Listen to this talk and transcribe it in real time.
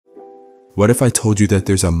What if I told you that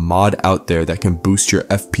there's a mod out there that can boost your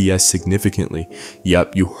FPS significantly?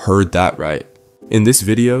 Yep, you heard that right. In this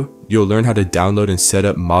video, you'll learn how to download and set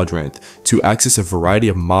up Modrinth to access a variety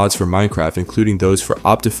of mods for Minecraft, including those for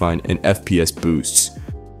Optifine and FPS boosts.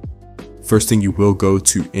 First thing, you will go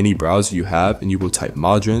to any browser you have and you will type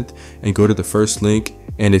Modrinth and go to the first link,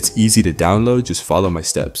 and it's easy to download. Just follow my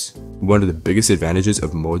steps. One of the biggest advantages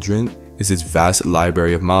of Modrinth is its vast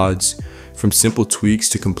library of mods. From simple tweaks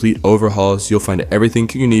to complete overhauls, you'll find everything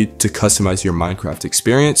you need to customize your Minecraft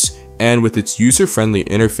experience. And with its user-friendly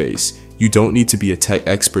interface, you don't need to be a tech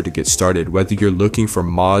expert to get started. Whether you're looking for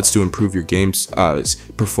mods to improve your game's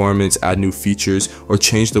performance, add new features, or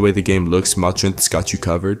change the way the game looks, Modrinth's got you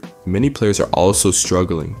covered. Many players are also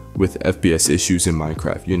struggling with FPS issues in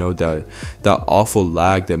Minecraft. You know, that awful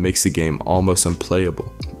lag that makes the game almost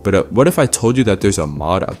unplayable. But what if I told you that there's a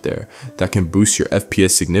mod out there that can boost your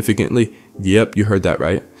FPS significantly? Yep, you heard that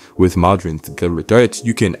right. With Modrinth,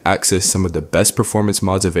 you can access some of the best performance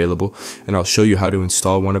mods available, and I'll show you how to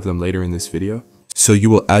install one of them later in this video. So you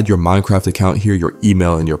will add your Minecraft account here, your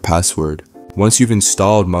email, and your password. Once you've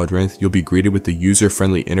installed Modrinth, you'll be greeted with the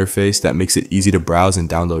user-friendly interface that makes it easy to browse and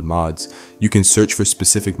download mods. You can search for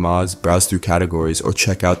specific mods, browse through categories, or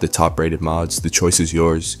check out the top-rated mods. The choice is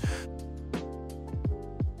yours.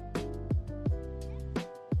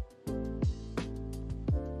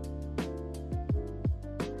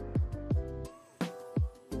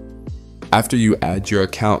 After you add your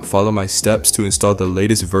account, follow my steps to install the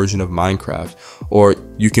latest version of Minecraft, or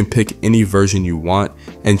you can pick any version you want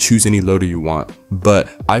and choose any loader you want. But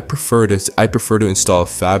I prefer to install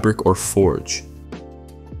Fabric or Forge.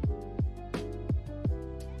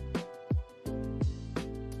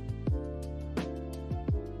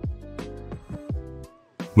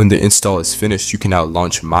 When the install is finished, you can now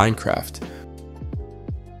launch Minecraft.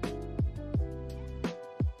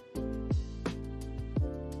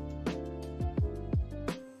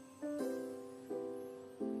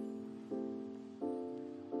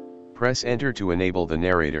 Press enter to enable the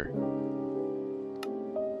narrator.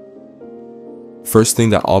 First thing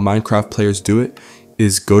that all Minecraft players do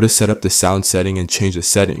is go to set up the sound setting and change the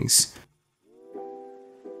settings.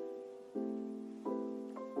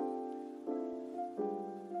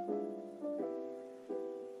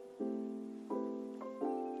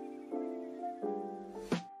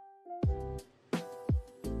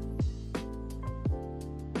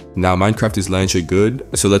 Now Minecraft is launching good,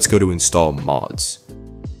 so let's go to install mods.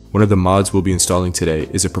 One of the mods we'll be installing today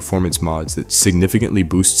is a performance mod that significantly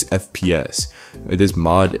boosts FPS. This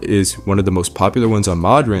mod is one of the most popular ones on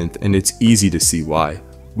Modrinth, and it's easy to see why.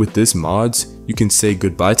 With this mods, you can say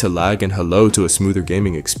goodbye to lag and hello to a smoother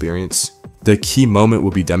gaming experience. The key moment will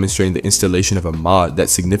be demonstrating the installation of a mod that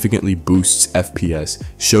significantly boosts FPS,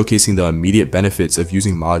 showcasing the immediate benefits of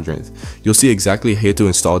using Modrinth. You'll see exactly how to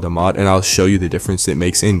install the mod, and I'll show you the difference it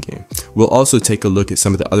makes in-game. We'll also take a look at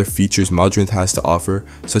some of the other features Modrinth has to offer,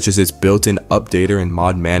 such as its built-in updater and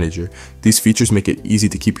mod manager. These features make it easy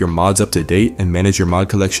to keep your mods up to date and manage your mod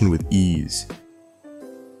collection with ease.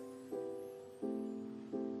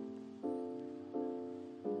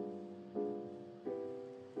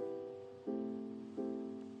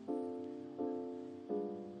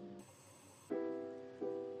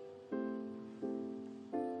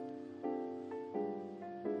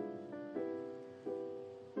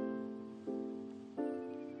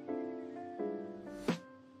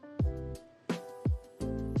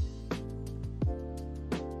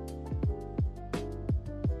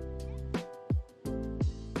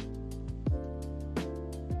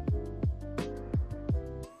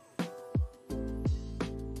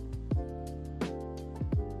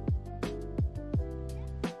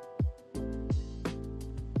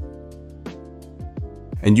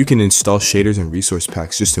 And you can install shaders and resource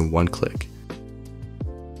packs just in one click.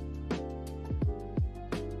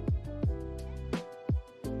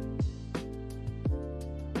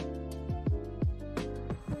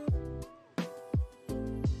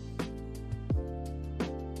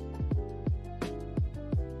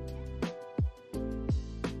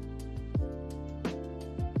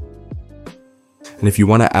 And if you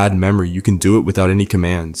want to add memory, you can do it without any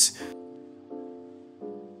commands.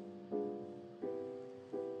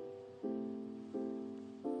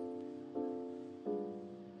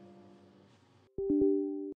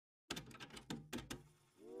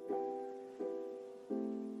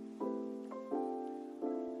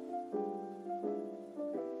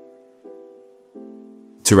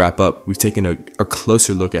 To wrap up, we've taken a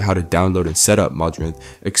closer look at how to download and set up Modrinth,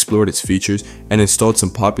 explored its features, and installed some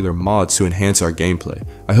popular mods to enhance our gameplay.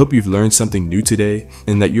 I hope you've learned something new today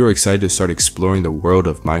and that you're excited to start exploring the world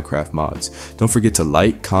of Minecraft mods. Don't forget to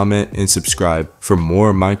like, comment, and subscribe for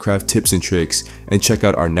more Minecraft tips and tricks, and check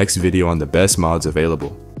out our next video on the best mods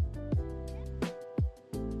available.